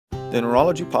The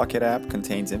Neurology Pocket App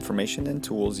contains information and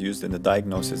tools used in the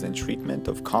diagnosis and treatment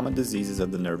of common diseases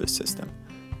of the nervous system.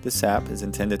 This app is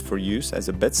intended for use as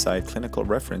a bedside clinical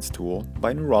reference tool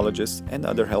by neurologists and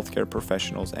other healthcare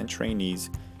professionals and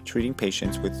trainees treating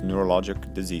patients with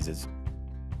neurologic diseases.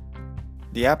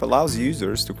 The app allows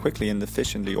users to quickly and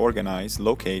efficiently organize,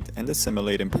 locate, and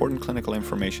assimilate important clinical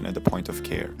information at the point of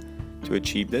care. To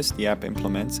achieve this, the app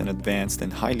implements an advanced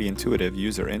and highly intuitive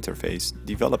user interface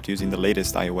developed using the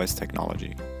latest iOS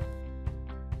technology.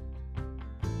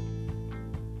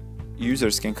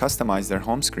 Users can customize their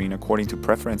home screen according to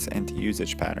preference and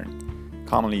usage pattern.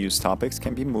 Commonly used topics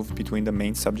can be moved between the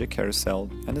main subject carousel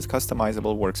and a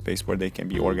customizable workspace where they can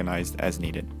be organized as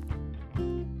needed.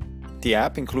 The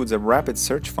app includes a rapid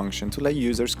search function to let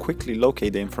users quickly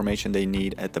locate the information they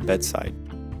need at the bedside.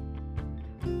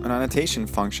 An annotation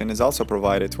function is also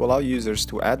provided to allow users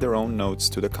to add their own notes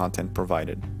to the content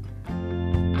provided.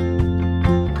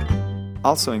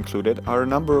 Also included are a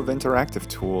number of interactive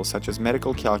tools such as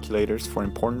medical calculators for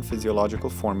important physiological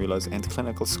formulas and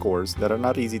clinical scores that are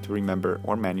not easy to remember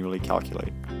or manually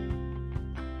calculate.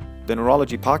 The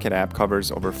Neurology Pocket App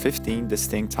covers over 15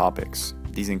 distinct topics.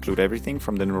 These include everything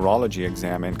from the neurology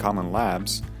exam and common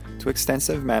labs to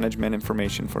extensive management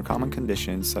information for common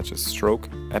conditions such as stroke,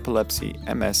 epilepsy,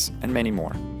 MS, and many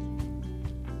more.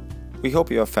 We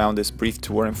hope you have found this brief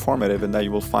tour informative and that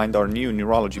you will find our new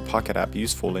Neurology Pocket App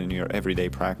useful in your everyday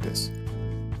practice.